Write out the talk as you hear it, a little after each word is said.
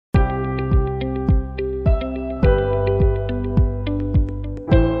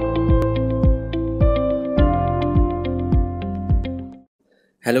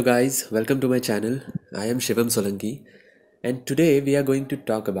Hello guys, welcome to my channel. I am Shivam Solanki, and today we are going to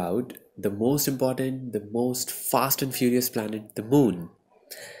talk about the most important, the most fast and furious planet, the moon.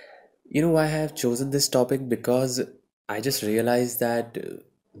 You know why I have chosen this topic? Because I just realized that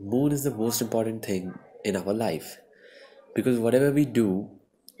moon is the most important thing in our life. Because whatever we do,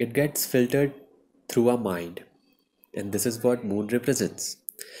 it gets filtered through our mind, and this is what moon represents.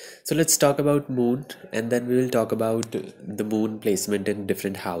 So let's talk about moon, and then we will talk about the moon placement in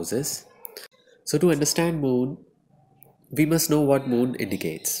different houses. So to understand moon, we must know what moon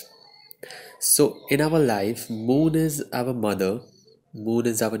indicates. So in our life, moon is our mother, moon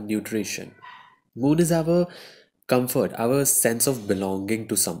is our nutrition, moon is our comfort, our sense of belonging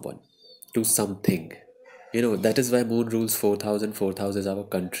to someone, to something. That is why moon rules 4,000. 4,000 is our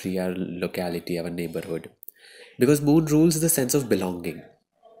country, our locality, our neighborhood. Because moon rules the sense of belonging.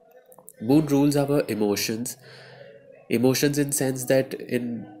 Moon rules our emotions. Emotions in sense that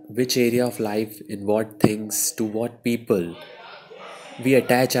in which area of life, in what things, to what people we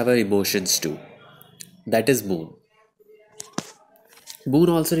attach our emotions to. That is moon. Moon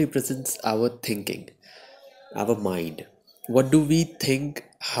also represents our thinking, our mind. What do we think?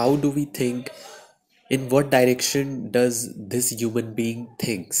 How do we think? In what direction does this human being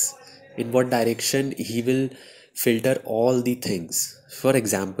thinks? In what direction he will filter all the things? For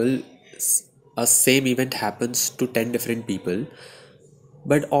example, a same event happens to 10 different people,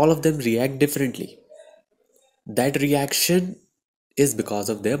 but all of them react differently. That reaction is because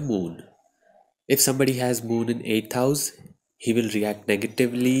of their moon. If somebody has moon in 8th house, he will react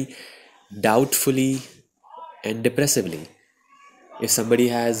negatively, doubtfully, and depressively. If somebody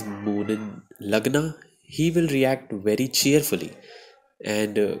has moon in Lagna, he will react very cheerfully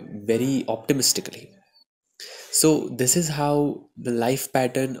and very optimistically. So, this is how the life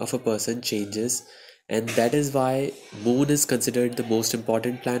pattern of a person changes, and that is why moon is considered the most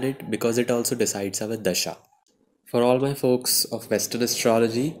important planet because it also decides our dasha. For all my folks of Western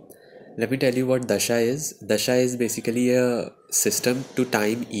astrology, let me tell you what Dasha is. Dasha is basically a system to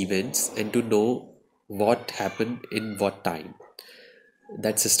time events and to know what happened in what time.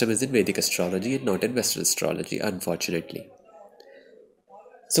 That system is in Vedic astrology and not in Western astrology, unfortunately.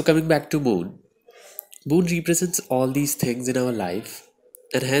 So, coming back to Moon, Moon represents all these things in our life,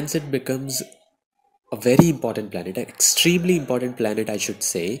 and hence it becomes a very important planet, an extremely important planet, I should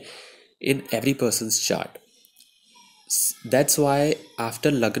say, in every person's chart. That's why after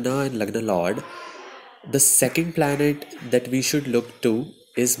Lagna and Lagna Lord, the second planet that we should look to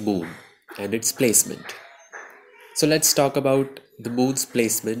is Moon and its placement. So let's talk about the Moon's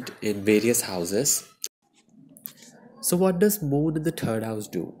placement in various houses. So what does Moon in the third house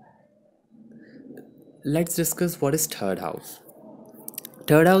do? Let's discuss what is third house.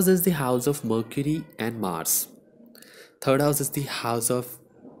 Third house is the house of Mercury and Mars. Third house is the house of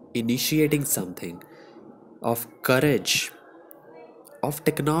initiating something, of courage, of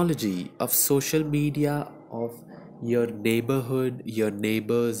technology, of social media, of your neighborhood, your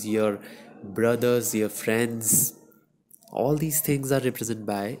neighbors, your brothers, your friends. All these things are represented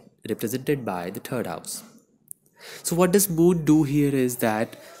by the third house. So what does moon do here is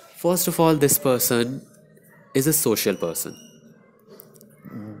that first of all this person is a social person.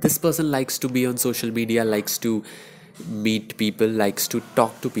 This person likes to be on social media, likes to meet people, likes to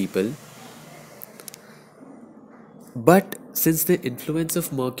talk to people. But since the influence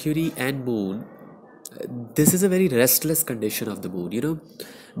of Mercury and Moon, this is a very restless condition of the moon.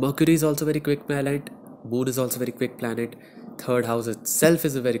 Mercury is also very quick planet, Moon is also very quick planet, third house itself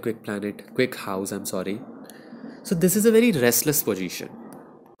is a very quick house, I'm sorry. So this is a very restless position.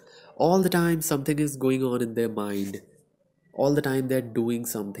 All the time something is going on in their mind, all the time they're doing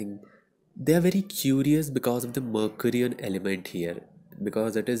something. They are very curious because of the Mercurian element here,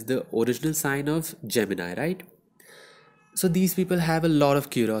 because it is the original sign of Gemini, right? So these people have a lot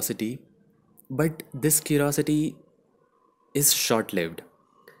of curiosity, but this curiosity is short lived.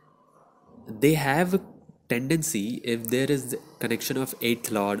 They have a tendency, if there is connection of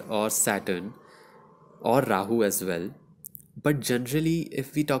 8th lord or Saturn or Rahu as well, but generally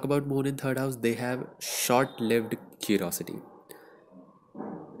if we talk about moon in third house, they have short lived curiosity.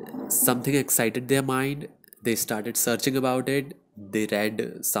 Something excited their mind, they started searching about it, they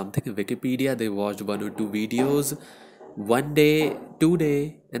read something in Wikipedia, they watched one or two videos, one day, 2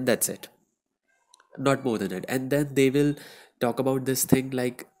 day, and that's it, not more than it. And then they will talk about this thing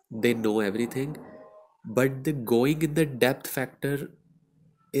like they know everything, but the going in the depth factor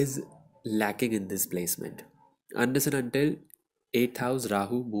is lacking in this placement unless and until 8th house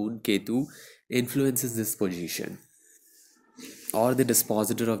Rahu Moon Ketu influences this position, or the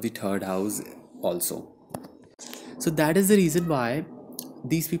dispositor of the third house also. So that is the reason why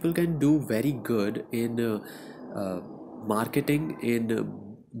these people can do very good in marketing, in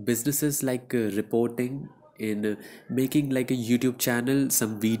businesses like reporting, in making like a YouTube channel,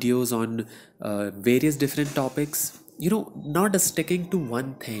 some videos on various different topics. Not sticking to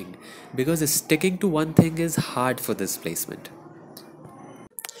one thing, because sticking to one thing is hard for this placement.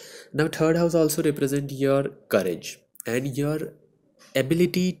 Now, third house also represent your courage and your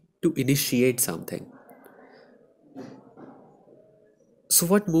ability to initiate something. So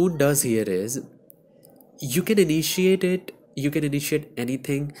what moon does here is, you can initiate it, you can initiate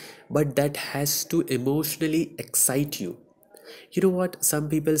anything, but that has to emotionally excite you. You know what, some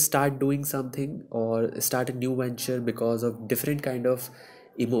people start doing something or start a new venture because of different kind of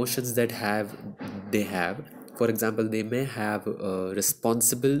emotions they have. For example, they may have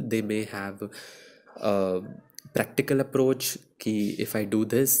responsible, they may have a practical approach ki if I do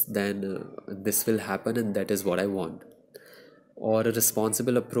this, then this will happen and that is what I want. Or a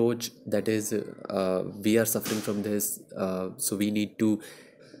responsible approach, that is, we are suffering from this, so we need to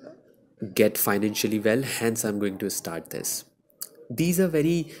get financially well, hence I'm going to start this. These are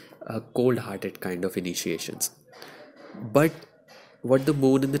very cold hearted kind of initiations. But what the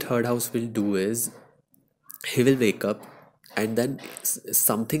moon in the third house will do is, he will wake up, and then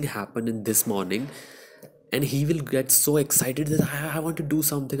something happened in this morning, and he will get so excited that I want to do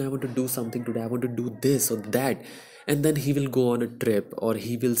something, I want to do something today, I want to do this or that. And then he will go on a trip, or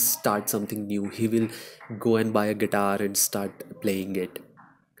he will start something new, he will go and buy a guitar and start playing it.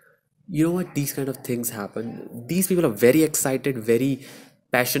 You know what, these kind of things happen. These people are very excited, very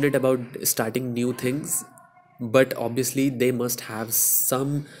passionate about starting new things, but obviously they must have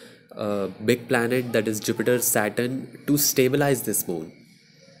some big planet, that is Jupiter, Saturn, to stabilize this moon.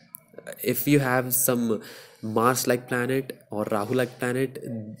 If you have some Mars like planet or Rahu like planet,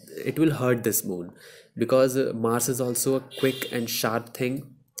 it will hurt this moon, because Mars is also a quick and sharp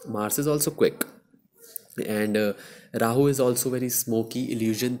thing. Mars is also quick, and Rahu is also very smoky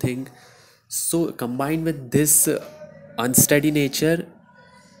illusion thing. So combined with this unsteady nature,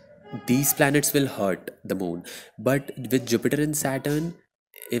 these planets will hurt the moon. But with Jupiter and Saturn,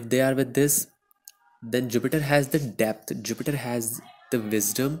 if they are with this, then Jupiter has the depth, Jupiter has the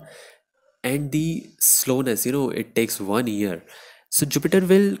wisdom and the slowness. It takes 1 year. So Jupiter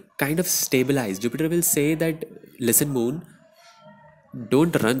will kind of stabilize. Jupiter will say that, listen, moon,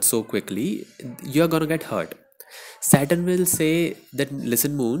 don't run so quickly, you're gonna get hurt. Saturn will say that,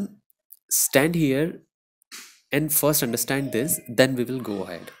 listen, moon, stand here and first understand this, then we will go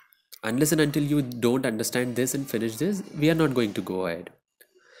ahead. Unless and until you don't understand this and finish this, we are not going to go ahead.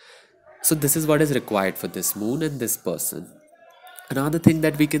 So this is what is required for this moon and this person. Another thing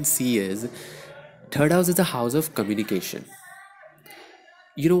that we can see is, third house is a house of communication.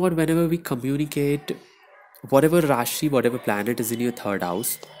 You know what, whenever we communicate, whatever Rashi, whatever planet is in your third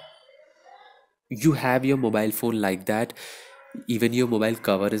house, you have your mobile phone like that, even your mobile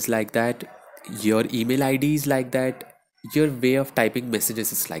cover is like that, your email ID is like that, your way of typing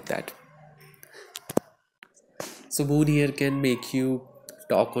messages is like that. So moon here can make you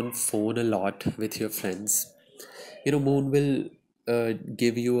talk on phone a lot with your friends. Moon will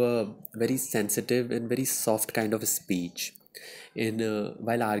give you a very sensitive and very soft kind of a speech. In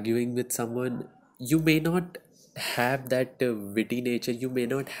While arguing with someone, you may not have that witty nature, you may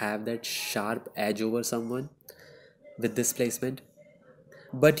not have that sharp edge over someone with this placement,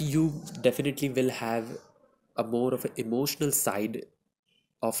 but you definitely will have a more of an emotional side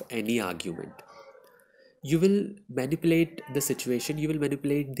of any argument. You will manipulate the situation, you will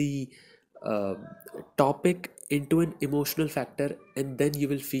manipulate the uh, topic into an emotional factor, and then you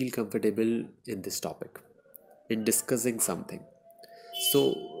will feel comfortable in this topic, in discussing something.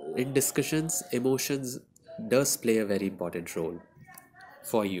 So in discussions, emotions does play a very important role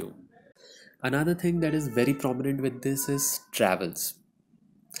for you. Another thing that is very prominent with this is travels.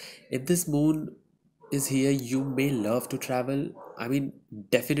 If this moon is here, you may love to travel. I mean,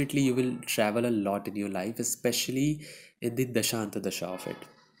 definitely you will travel a lot in your life, especially in the Dashanta Dasha of it.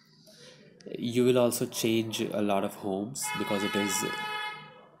 You will also change a lot of homes, because it is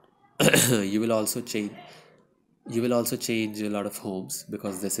you will also change a lot of homes,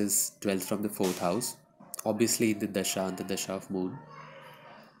 because this is 12th from the 4th house, obviously in the Dasha and the Dasha of moon.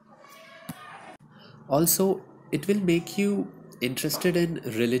 Also, it will make you interested in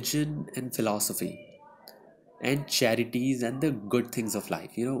religion and philosophy and charities and the good things of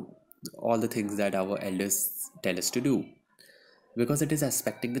life, all the things that our elders tell us to do, because it is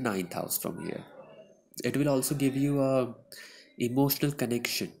aspecting the ninth house from here. It will also give you a emotional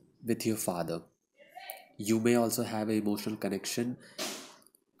connection with your father. You may also have an emotional connection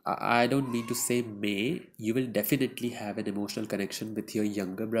I don't mean to say may, you will definitely have an emotional connection with your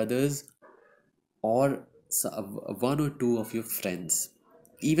younger brothers or one or two of your friends.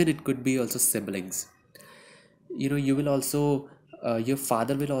 Even it could be also siblings. You will also, your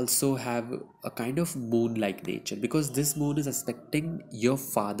father will also have a kind of moon like nature, because this moon is aspecting your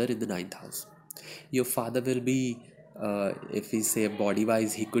father in the ninth house. Your father will be, if we say body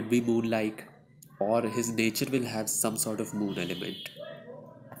wise, he could be moon like, or his nature will have some sort of moon element.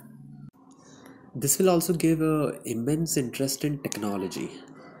 This will also give a immense interest in technology.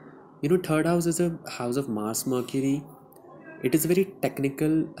 Third house is a house of Mars Mercury. It is a very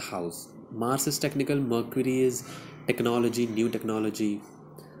technical house. Mars is technical, Mercury is technology, new technology.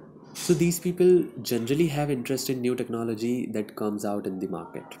 So these people generally have interest in new technology that comes out in the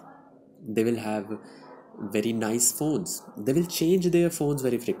market. They will have very nice phones. They will change their phones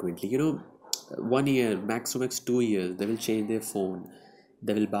very frequently. 1 year, max to max 2 years, they will change their phone.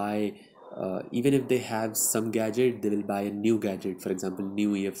 They will buy, even if they have some gadget, they will buy a new gadget, for example,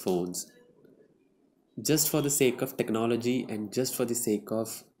 new earphones, just for the sake of technology and just for the sake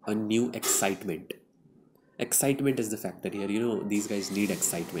of a new excitement. Excitement is the factor here. These guys need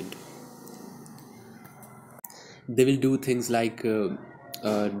excitement. They will do things like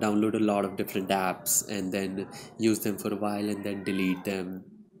download a lot of different apps and then use them for a while and then delete them.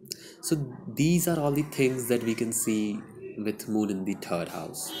 So these are all the things that we can see with moon in the third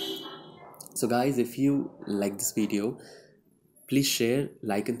house. So guys, if you like this video, please share,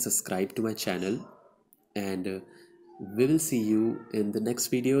 like and subscribe to my channel, and we will see you in the next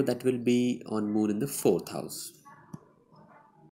video that will be on moon in the fourth house.